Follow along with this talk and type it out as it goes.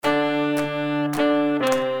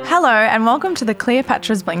Hello and welcome to the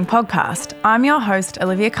Cleopatra's Bling podcast. I'm your host,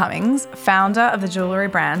 Olivia Cummings, founder of the jewellery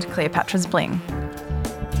brand Cleopatra's Bling.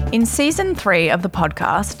 In season 3 of the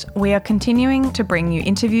podcast, we are continuing to bring you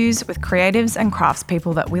interviews with creatives and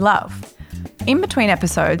craftspeople that we love. In between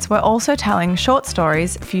episodes, we're also telling short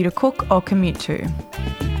stories for you to cook or commute to.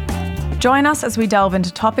 Join us as we delve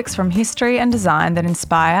into topics from history and design that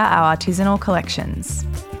inspire our artisanal collections.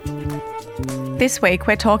 This week,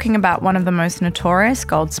 we're talking about one of the most notorious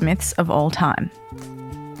goldsmiths of all time.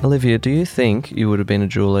 Olivia, do you think you would have been a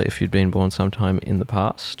jeweller if you'd been born sometime in the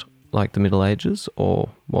past, like the Middle Ages, or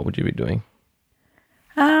what would you be doing?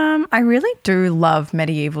 I really do love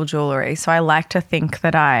medieval jewellery, so I like to think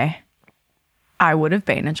that I would have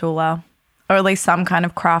been a jeweller, or at least some kind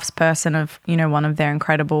of craftsperson of, one of their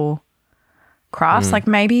incredible crafts. Like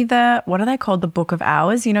maybe what are they called? The Book of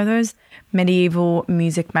Hours, those medieval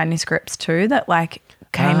music manuscripts too that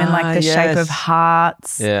came in the shape of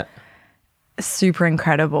hearts. Yeah. Super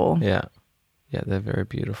incredible. Yeah. Yeah, they're very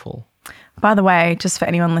beautiful. By the way, just for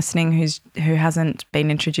anyone listening who hasn't been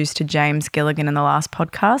introduced to James Gilligan in the last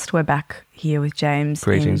podcast, we're back here with James.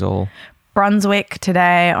 Greetings all. Brunswick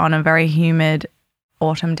today on a very humid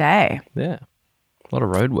autumn day. Yeah. A lot of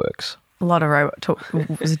roadworks. A lot of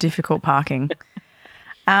it was difficult parking.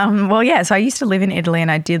 So I used to live in Italy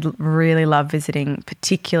and I did really love visiting,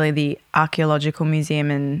 particularly the Archaeological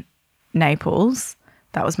Museum in Naples.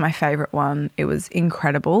 That was my favourite one. It was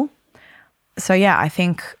incredible. So yeah, I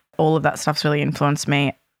think all of that stuff's really influenced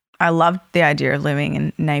me. I loved the idea of living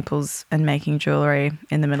in Naples and making jewellery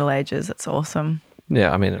in the Middle Ages. It's awesome.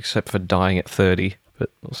 Yeah, I mean, except for dying at 30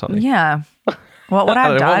 or something. Yeah. What would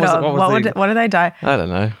I have died of? What did they die? I don't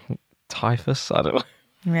know. Typhus? I don't know.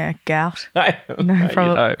 Yeah, gout.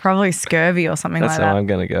 No, probably scurvy or something like that. That's how I'm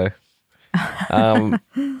going to go.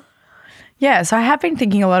 Yeah, so I have been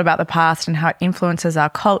thinking a lot about the past and how it influences our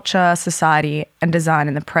culture, society and design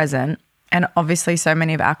in the present. And obviously so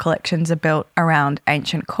many of our collections are built around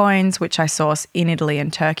ancient coins, which I source in Italy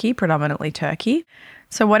and Turkey, predominantly Turkey.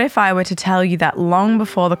 So what if I were to tell you that long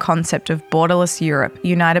before the concept of borderless Europe,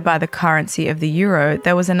 united by the currency of the euro,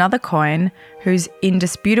 there was another coin whose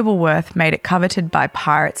indisputable worth made it coveted by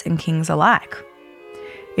pirates and kings alike?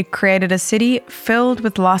 It created a city filled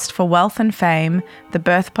with lust for wealth and fame, the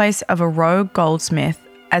birthplace of a rogue goldsmith,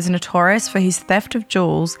 as notorious for his theft of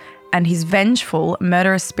jewels and his vengeful,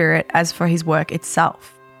 murderous spirit as for his work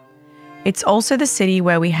itself. It's also the city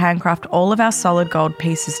where we handcraft all of our solid gold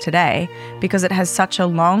pieces today because it has such a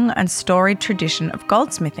long and storied tradition of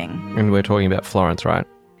goldsmithing. And we're talking about Florence, right?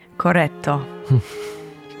 Corretto.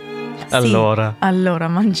 Allora. Allora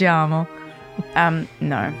mangiamo.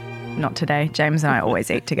 No, not today. James and I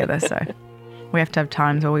always eat together, so we have to have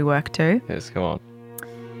times where we work too. Yes, come on.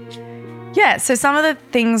 Yeah, so some of the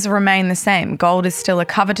things remain the same. Gold is still a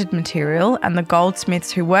coveted material and the goldsmiths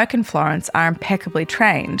who work in Florence are impeccably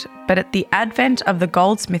trained. But at the advent of the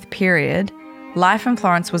goldsmith period, life in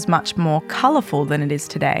Florence was much more colourful than it is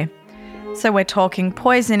today. So we're talking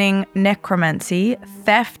poisoning, necromancy,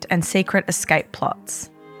 theft and secret escape plots.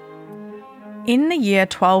 In the year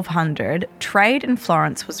 1200, trade in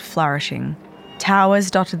Florence was flourishing. Towers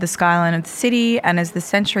dotted the skyline of the city, and as the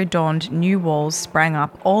century dawned, new walls sprang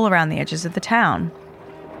up all around the edges of the town.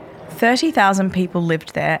 30,000 people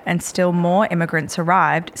lived there, and still more immigrants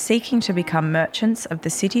arrived, seeking to become merchants of the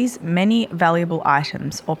city's many valuable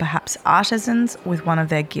items, or perhaps artisans with one of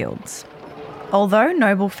their guilds. Although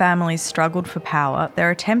noble families struggled for power, their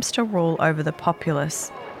attempts to rule over the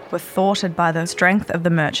populace were thwarted by the strength of the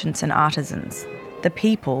merchants and artisans, the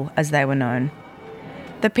people as they were known.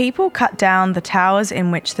 The people cut down the towers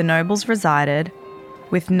in which the nobles resided,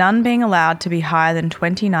 with none being allowed to be higher than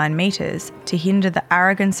 29 metres to hinder the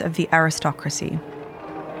arrogance of the aristocracy.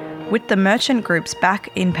 With the merchant groups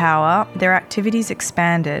back in power, their activities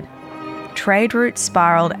expanded. Trade routes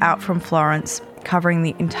spiralled out from Florence, covering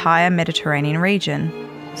the entire Mediterranean region.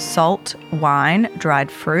 Salt, wine,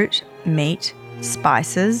 dried fruit, meat,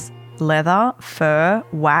 spices, leather, fur,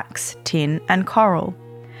 wax, tin and coral.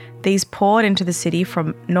 These poured into the city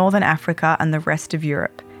from northern Africa and the rest of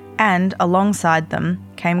Europe, and alongside them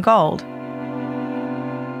came gold.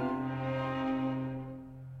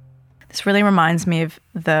 This really reminds me of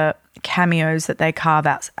the cameos that they carve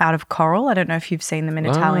out of coral. I don't know if you've seen them in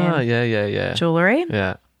Italian jewellery.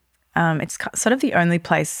 Yeah. It's sort of the only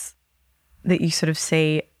place that you sort of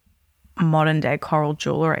see modern day coral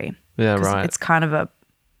jewellery. Yeah, right. It's kind of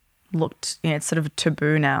it's sort of a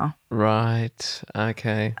taboo now. Right.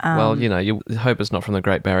 Okay. Well, you hope it's not from the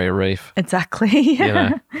Great Barrier Reef. Exactly.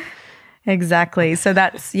 Exactly. So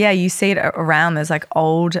that's, you see it around. There's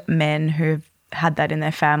old men who've had that in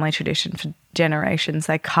their family tradition for generations,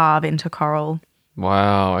 they carve into coral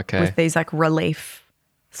Wow. Okay. with these like relief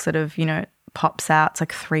sort of, pops out. It's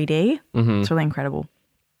like 3D. It's really incredible.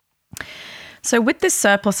 So with this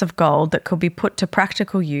surplus of gold that could be put to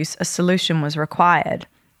practical use, a solution was required.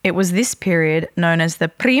 It was this period known as the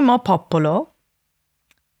Primo Popolo.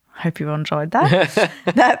 Hope you enjoyed that.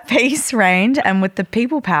 That peace reigned, and with the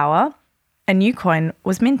people power, a new coin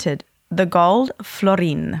was minted, the gold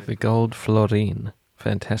florin. The gold florin.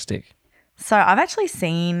 Fantastic. So I've actually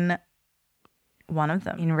seen one of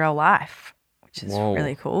them in real life, which is Whoa.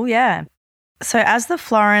 really cool. Yeah. So as the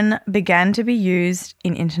florin began to be used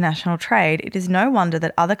in international trade, it is no wonder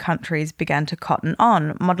that other countries began to cotton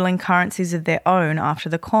on, modelling currencies of their own after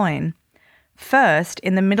the coin. First,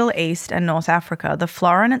 in the Middle East and North Africa, the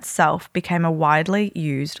florin itself became a widely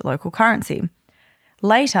used local currency.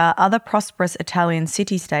 Later, other prosperous Italian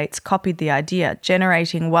city-states copied the idea,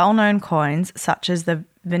 generating well-known coins such as the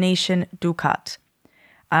Venetian ducat.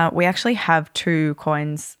 We actually have 2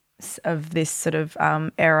 coins of this sort of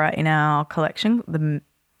era in our collection,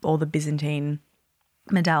 all the Byzantine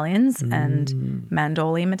medallions and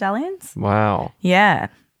Mandorli medallions. Wow. Yeah.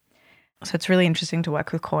 So it's really interesting to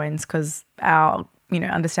work with coins because our,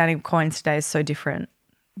 understanding of coins today is so different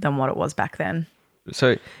than what it was back then.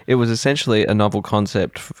 So it was essentially a novel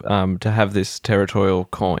concept to have this territorial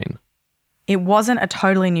coin. It wasn't a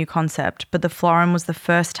totally new concept, but the florin was the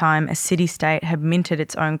first time a city-state had minted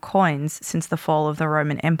its own coins since the fall of the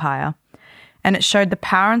Roman Empire. And it showed the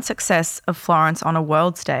power and success of Florence on a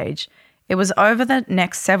world stage. It was over the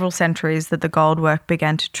next several centuries that the gold work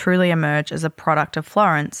began to truly emerge as a product of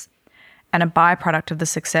Florence and a byproduct of the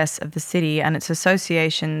success of the city and its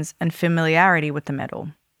associations and familiarity with the metal.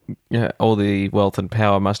 Yeah, all the wealth and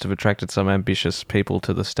power must have attracted some ambitious people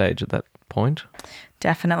to the stage at that point.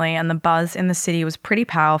 Definitely, and the buzz in the city was pretty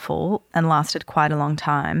powerful and lasted quite a long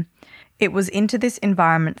time. It was into this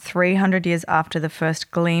environment 300 years after the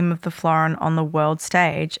first gleam of the florin on the world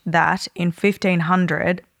stage that, in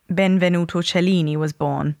 1500, Benvenuto Cellini was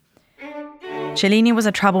born. Cellini was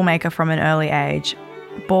a troublemaker from an early age.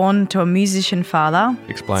 Born to a musician father.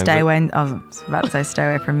 Explains stay it. away. I was about to say stay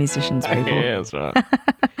away from musicians, people. Yeah, that's right.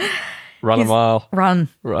 Run a mile. Run.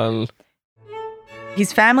 Run.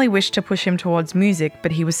 His family wished to push him towards music,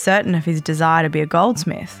 but he was certain of his desire to be a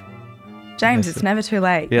goldsmith. James, it's never too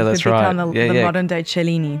late. Yeah, that's right. You could become the modern day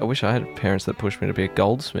Cellini. I wish I had parents that pushed me to be a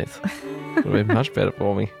goldsmith. It would have been much better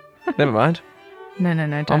for me. Never mind. No,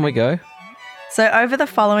 don't. On we go. So over the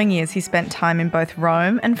following years, he spent time in both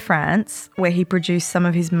Rome and France, where he produced some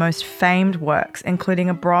of his most famed works, including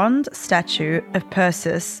a bronze statue of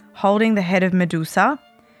Perseus holding the head of Medusa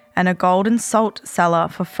and a golden salt cellar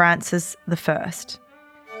for Francis I.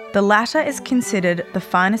 The latter is considered the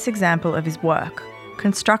finest example of his work.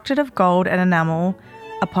 Constructed of gold and enamel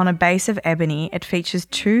upon a base of ebony, it features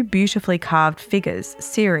 2 beautifully carved figures,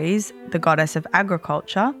 Ceres, the goddess of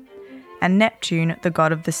agriculture, and Neptune, the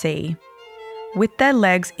god of the sea. With their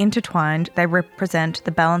legs intertwined, they represent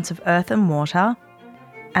the balance of earth and water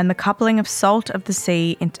and the coupling of salt of the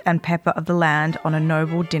sea and pepper of the land on a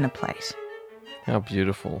noble dinner plate. How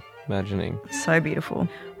beautiful. Imagining. So beautiful.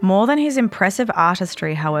 More than his impressive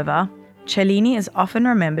artistry, however, Cellini is often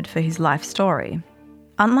remembered for his life story.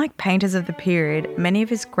 Unlike painters of the period, many of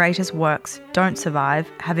his greatest works don't survive,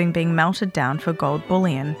 having been melted down for gold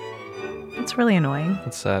bullion. It's really annoying.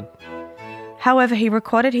 It's sad. However, he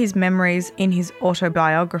recorded his memories in his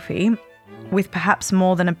autobiography with perhaps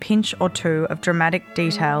more than a pinch or 2 of dramatic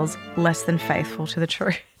details less than faithful to the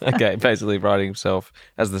truth. Okay, basically writing himself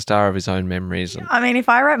as the star of his own memories. And I mean, if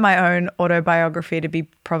I wrote my own autobiography, it'd be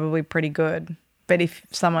probably pretty good. But if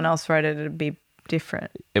someone else wrote it, it'd be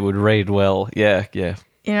different. it would read well. Yeah. You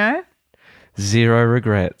know? 0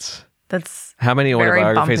 regrets. That's How many very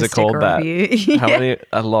autobiographies bumper are called sticker that? of you. How many?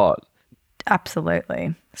 A lot.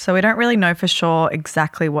 Absolutely. So we don't really know for sure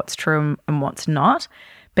exactly what's true and what's not,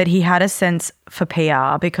 but he had a sense for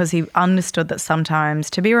PR because he understood that sometimes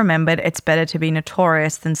to be remembered, it's better to be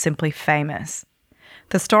notorious than simply famous.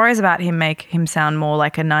 The stories about him make him sound more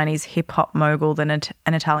like a 90s hip-hop mogul than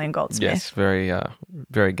an Italian goldsmith. Yes,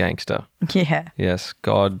 very gangster. Yeah. Yes,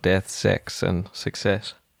 God, death, sex, and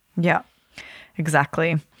success. Yeah,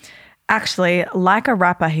 exactly. Actually, like a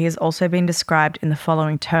rapper, he has also been described in the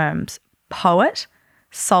following terms: poet,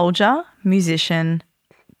 soldier, musician,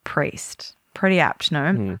 priest. Pretty apt,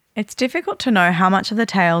 no? It's difficult to know how much of the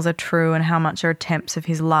tales are true and how much are attempts of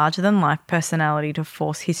his larger-than-life personality to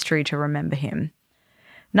force history to remember him.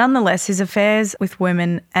 Nonetheless, his affairs with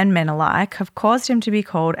women and men alike have caused him to be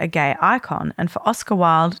called a gay icon, and for Oscar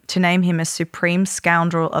Wilde to name him a supreme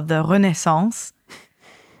scoundrel of the Renaissance,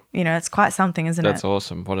 it's quite something, isn't it? That's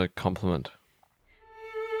awesome. What a compliment.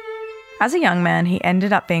 As a young man, he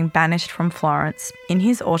ended up being banished from Florence. In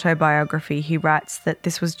his autobiography, he writes that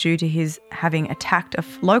this was due to his having attacked a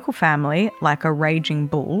local family like a raging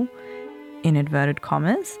bull, in inverted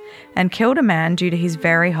commas, and killed a man due to his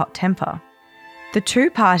very hot temper. The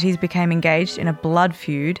two parties became engaged in a blood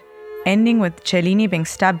feud, ending with Cellini being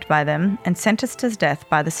stabbed by them and sentenced to death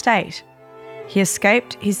by the state. He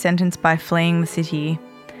escaped his sentence by fleeing the city.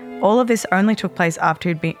 All of this only took place after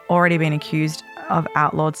he'd already been accused of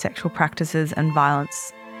outlawed sexual practices and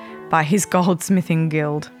violence by his goldsmithing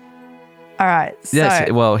guild. All right, so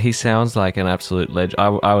Yes, well, he sounds like an absolute legend.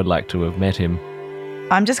 I would like to have met him.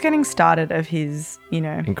 I'm just getting started of his,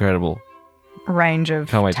 Incredible. range of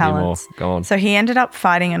Can't wait talents. to hear more. Go on. So he ended up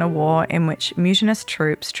fighting in a war in which mutinous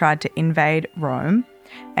troops tried to invade Rome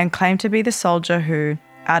and claimed to be the soldier who,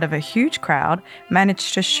 out of a huge crowd,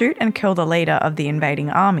 managed to shoot and kill the leader of the invading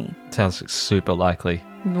army. Sounds super likely.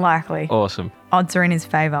 Likely. Awesome. Odds are in his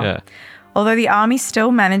favour. Yeah. Although the army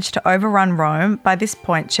still managed to overrun Rome, by this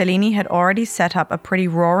point Cellini had already set up a pretty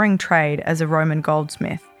roaring trade as a Roman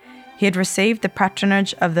goldsmith. He had received the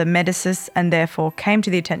patronage of the Medicis and therefore came to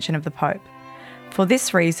the attention of the Pope. For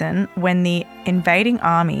this reason, when the invading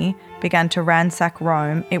army began to ransack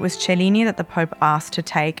Rome, it was Cellini that the Pope asked to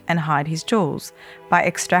take and hide his jewels by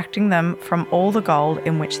extracting them from all the gold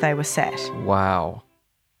in which they were set. Wow.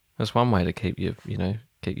 That's one way to keep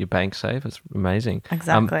your bank safe. It's amazing.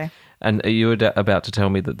 Exactly. And are you about to tell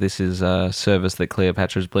me that this is a service that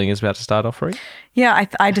Cleopatra's Bling is about to start offering? Yeah,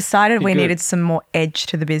 I decided we Good. needed some more edge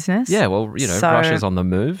to the business. Yeah, well, So- Russia's on the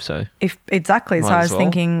move, so Exactly. So Might I as was well.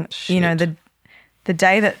 thinking, Shit. the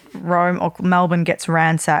day that Rome or Melbourne gets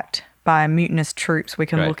ransacked by mutinous troops, we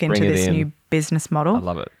can Great. look into Bring it this in. new business I model.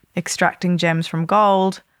 love it. Extracting gems from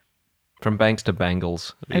gold. From banks to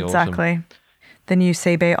bangles. It'd be Exactly. awesome. The new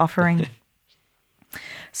CB offering.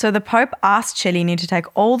 So the Pope asked Cellini to take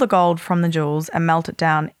all the gold from the jewels and melt it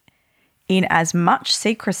down in as much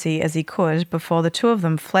secrecy as he could before the two of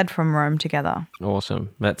them fled from Rome together.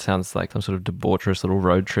 Awesome. That sounds like some sort of debaucherous little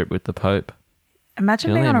road trip with the Pope. Imagine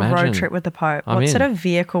Can you being on a imagine? road trip with the Pope. I'm What sort in. of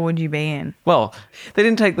vehicle would you be in? Well, they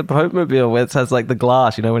didn't take the Pope mobile where it sounds like the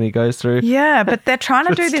glass, when he goes through. Yeah, but they're trying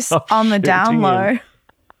to do this Stop on the down shooting low.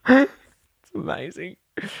 him. It's amazing.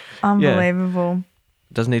 Unbelievable.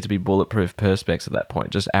 It doesn't need to be bulletproof perspex at that point,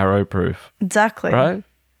 just arrow proof, Exactly. right?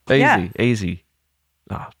 Easy, Yeah. easy.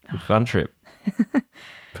 Fun trip.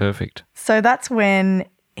 Perfect. So that's when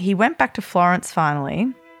he went back to Florence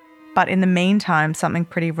finally. But in the meantime, something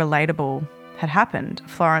pretty relatable had happened.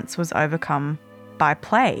 Florence was overcome by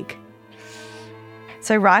plague.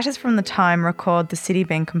 So writers from the time record the city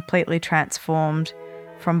being completely transformed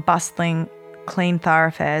from bustling, clean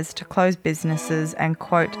thoroughfares to closed businesses and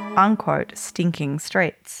quote, unquote, stinking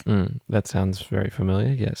streets. That sounds very familiar,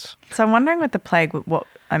 yes. So I'm wondering with the plague,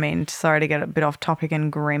 sorry to get a bit off topic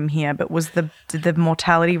and grim here, but did the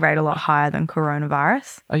mortality rate a lot higher than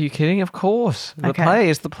coronavirus? Are you kidding? Of course. The Okay. plague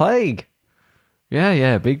is the plague.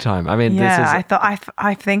 Yeah, big time. I mean, Yeah, this is...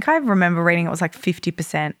 I think I remember reading it was like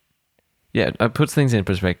 50%. Yeah, it puts things in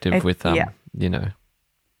perspective It- with, yeah.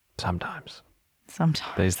 sometimes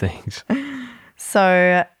Sometimes. these things.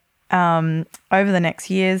 So over the next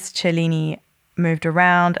years, Cellini moved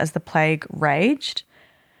around as the plague raged.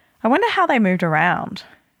 I wonder how they moved around.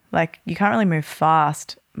 Like, you can't really move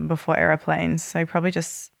fast before aeroplanes, so probably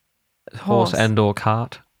just Horse and or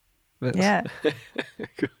cart. Yeah.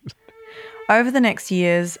 Over the next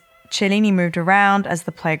years, Cellini moved around as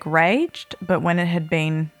the plague raged, but when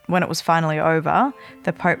it was finally over,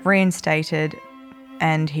 the Pope reinstated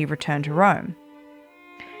and he returned to Rome.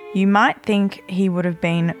 You might think he would have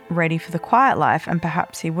been ready for the quiet life, and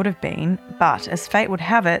perhaps he would have been, but as fate would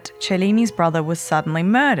have it, Cellini's brother was suddenly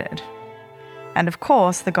murdered. And of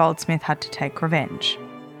course, the goldsmith had to take revenge.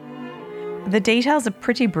 The details are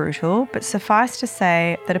pretty brutal, but suffice to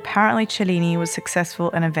say that apparently Cellini was successful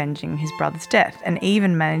in avenging his brother's death and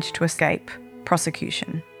even managed to escape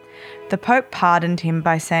prosecution. The Pope pardoned him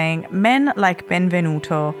by saying, "Men like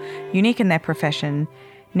Benvenuto, unique in their profession,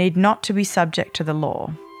 need not to be subject to the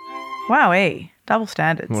law." Wowee, double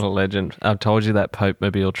standards. What a legend. I told you that Pope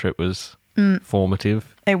mobile trip was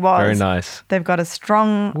formative. It was. Very nice. They've got a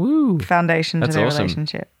strong Woo. foundation to That's their awesome.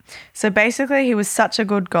 relationship. So basically, he was such a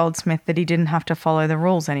good goldsmith that he didn't have to follow the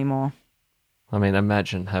rules anymore. I mean,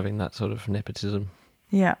 imagine having that sort of nepotism.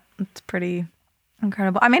 Yeah, it's pretty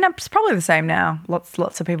incredible. I mean, it's probably the same now. Lots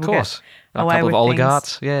of people Of course. get A away couple with of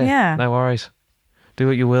oligarchs. things. Yeah. Yeah. No worries. Do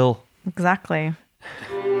what you will. Exactly.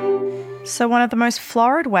 So one of the most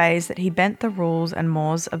florid ways that he bent the rules and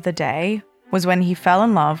mores of the day was when he fell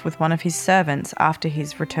in love with one of his servants after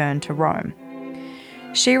his return to Rome.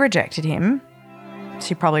 She rejected him,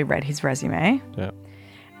 She probably read his resume. Yeah.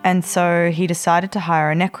 And so he decided to hire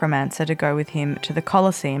a necromancer to go with him to the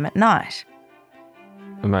Colosseum at night.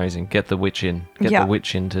 Amazing. Get the witch in. Get the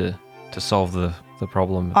witch in to solve the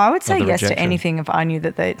problem. I would say of the yes to rejection. anything if I knew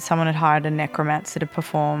that someone had hired a necromancer to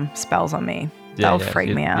perform spells on me. That would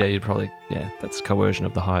freak me out. Yeah, you'd probably, that's coercion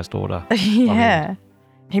of the highest order. Yeah.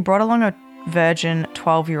 He brought along a virgin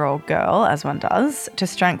 12-year-old girl, as one does, to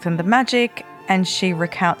strengthen the magic, and she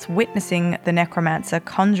recounts witnessing the necromancer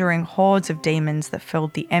conjuring hordes of demons that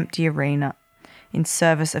filled the empty arena in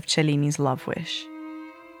service of Cellini's love wish.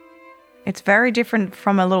 It's very different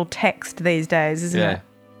from a little text these days, isn't it?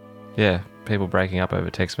 Yeah, people breaking up over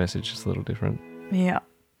text message is a little different. Yeah.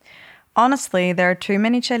 Honestly, there are too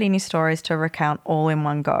many Cellini stories to recount all in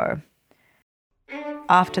one go.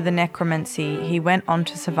 After the necromancy, he went on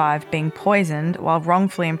to survive being poisoned while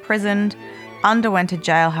wrongfully imprisoned, underwent a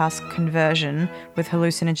jailhouse conversion with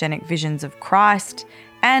hallucinogenic visions of Christ,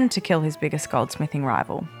 and to kill his biggest goldsmithing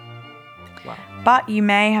rival. Wow. But you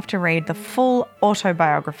may have to read the full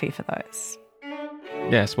autobiography for those.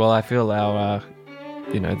 Yes, well, I feel our,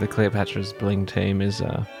 the Cleopatra's Bling team is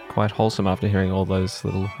quite wholesome after hearing all those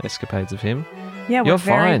little escapades of him. Yeah, we're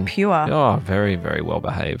very pure. You're very, very well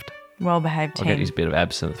behaved. Well-behaved team. I'll get you a bit of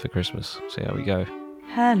absinthe for Christmas. See how we go.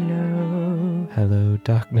 Hello. Hello,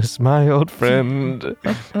 darkness, my old friend.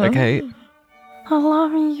 Okay. I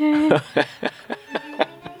love you.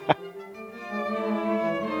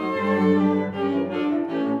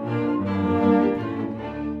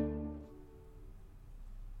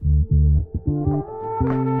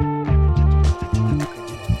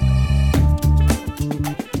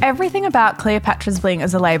 Everything about Cleopatra's Bling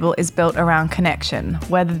as a label is built around connection,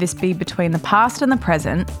 whether this be between the past and the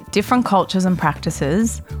present, different cultures and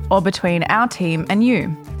practices, or between our team and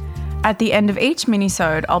you. At the end of each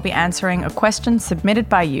minisode, I'll be answering a question submitted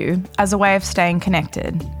by you as a way of staying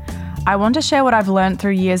connected. I want to share what I've learned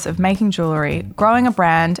through years of making jewellery, growing a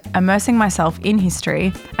brand, immersing myself in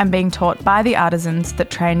history, and being taught by the artisans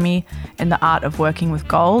that train me in the art of working with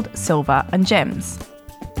gold, silver, and gems.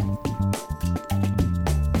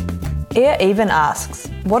 Ear Even asks,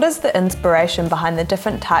 what is the inspiration behind the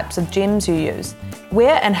different types of gems you use?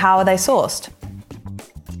 Where and how are they sourced?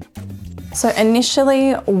 So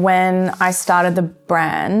initially, when I started the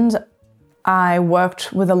brand, I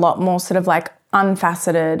worked with a lot more sort of like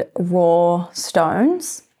unfaceted raw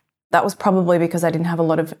stones. That was probably because I didn't have a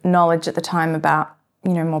lot of knowledge at the time about,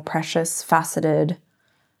 more precious, faceted,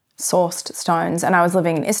 sourced stones. And I was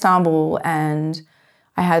living in Istanbul and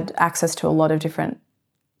I had access to a lot of different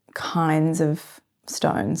kinds of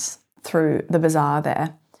stones through the bazaar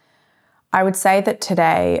there. I would say that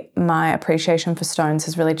today my appreciation for stones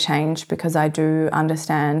has really changed because I do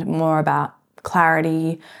understand more about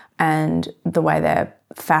clarity and the way they're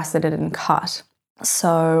faceted and cut.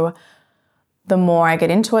 So the more I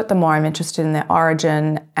get into it, the more I'm interested in their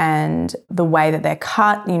origin and the way that they're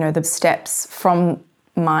cut, the steps from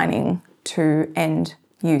mining to end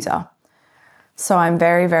user. So I'm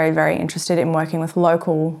very, very, very interested in working with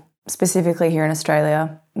local, specifically here in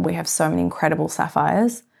Australia. We have so many incredible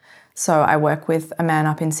sapphires. So I work with a man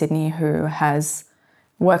up in Sydney who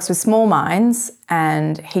works with small mines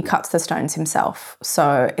and he cuts the stones himself.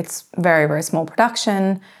 So it's very, very small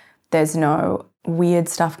production. There's no weird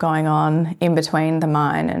stuff going on in between the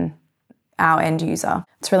mine and our end user.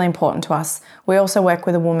 It's really important to us. We also work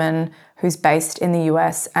with a woman who's based in the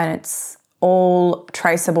US and it's all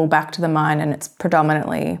traceable back to the mine and it's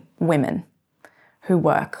predominantly women who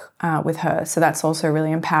work with her. So that's also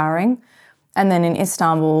really empowering. And then in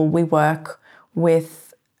Istanbul, we work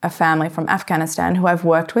with a family from Afghanistan who I've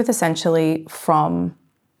worked with essentially from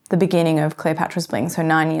the beginning of Cleopatra's Bling, so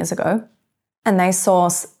 9 years ago. And they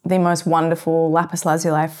source the most wonderful lapis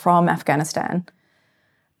lazuli from Afghanistan.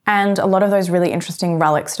 And a lot of those really interesting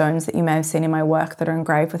relic stones that you may have seen in my work that are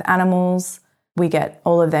engraved with animals, we get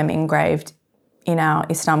all of them engraved in our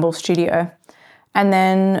Istanbul studio. And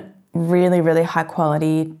then really, really high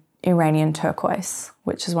quality Iranian turquoise,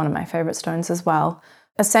 which is one of my favourite stones as well.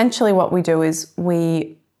 Essentially what we do is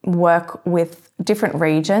we work with different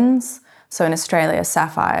regions. So in Australia,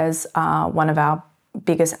 sapphires are one of our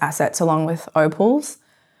biggest assets along with opals.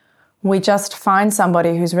 We just find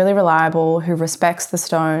somebody who's really reliable, who respects the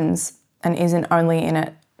stones and isn't only in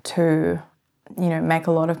it to, make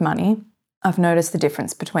a lot of money. I've noticed the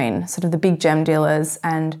difference between sort of the big gem dealers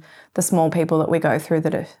and the small people that we go through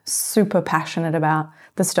that are super passionate about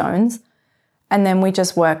the stones. And then we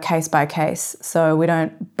just work case by case. So we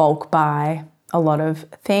don't bulk buy a lot of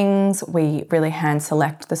things. We really hand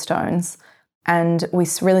select the stones and we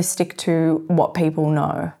really stick to what people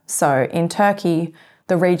know. So in Turkey,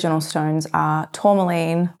 The regional stones are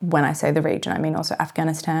tourmaline. When I say the region, I mean also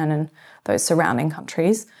Afghanistan and those surrounding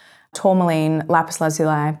countries. Tourmaline, lapis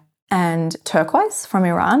lazuli, and turquoise from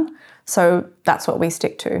Iran. So that's what we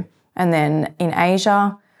stick to. And then in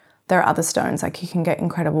Asia, there are other stones, like you can get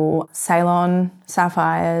incredible Ceylon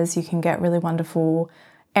sapphires, you can get really wonderful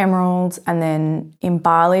emeralds, and then in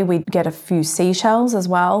Bali we get a few seashells as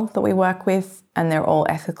well that we work with, and they're all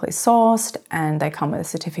ethically sourced and they come with a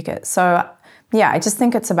certificate. So yeah, I just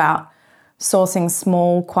think it's about sourcing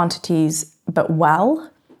small quantities but well,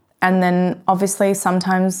 and then obviously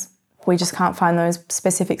sometimes we just can't find those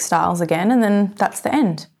specific styles again, and then that's the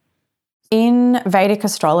end. In Vedic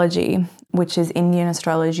astrology, which is Indian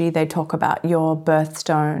astrology, they talk about your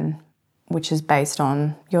birthstone, which is based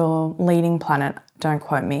on your leading planet. Don't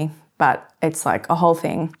quote me, but it's like a whole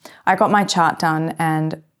thing. I got my chart done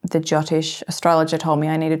and the Jyotish astrologer told me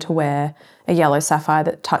I needed to wear a yellow sapphire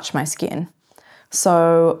that touched my skin.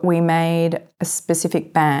 So we made a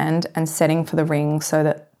specific band and setting for the ring so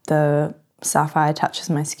that the sapphire touches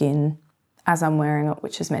my skin as I'm wearing it,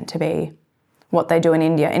 which is meant to be what they do in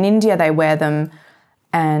India. In India, they wear them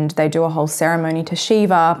and they do a whole ceremony to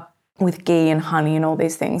Shiva with ghee and honey and all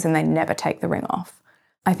these things, and they never take the ring off.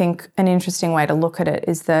 I think an interesting way to look at it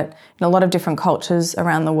is that in a lot of different cultures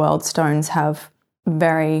around the world, stones have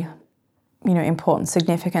very, important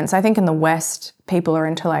significance. I think in the West, people are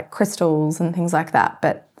into like crystals and things like that.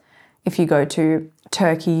 But if you go to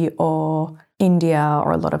Turkey or India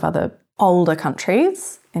or a lot of other older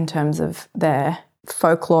countries in terms of their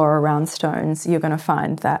folklore around stones, you're going to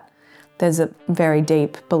find that there's a very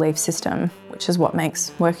deep belief system, which is what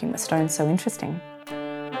makes working with stones so interesting.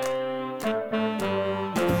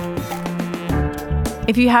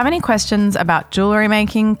 If you have any questions about jewellery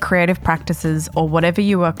making, creative practices, or whatever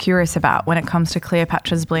you are curious about when it comes to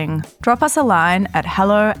Cleopatra's Bling, drop us a line at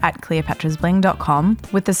hello@cleopatrasbling.com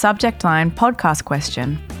with the subject line podcast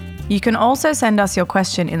question. You can also send us your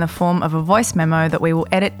question in the form of a voice memo that we will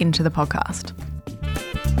edit into the podcast.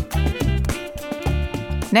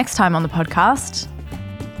 Next time on the podcast.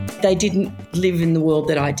 They didn't live in the world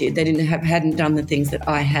that I did. They hadn't done the things that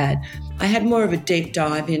I had. I had more of a deep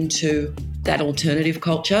dive into that alternative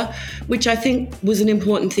culture, which I think was an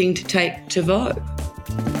important thing to take to Vogue.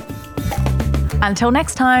 Until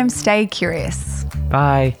next time, stay curious.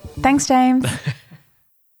 Bye. Thanks, James.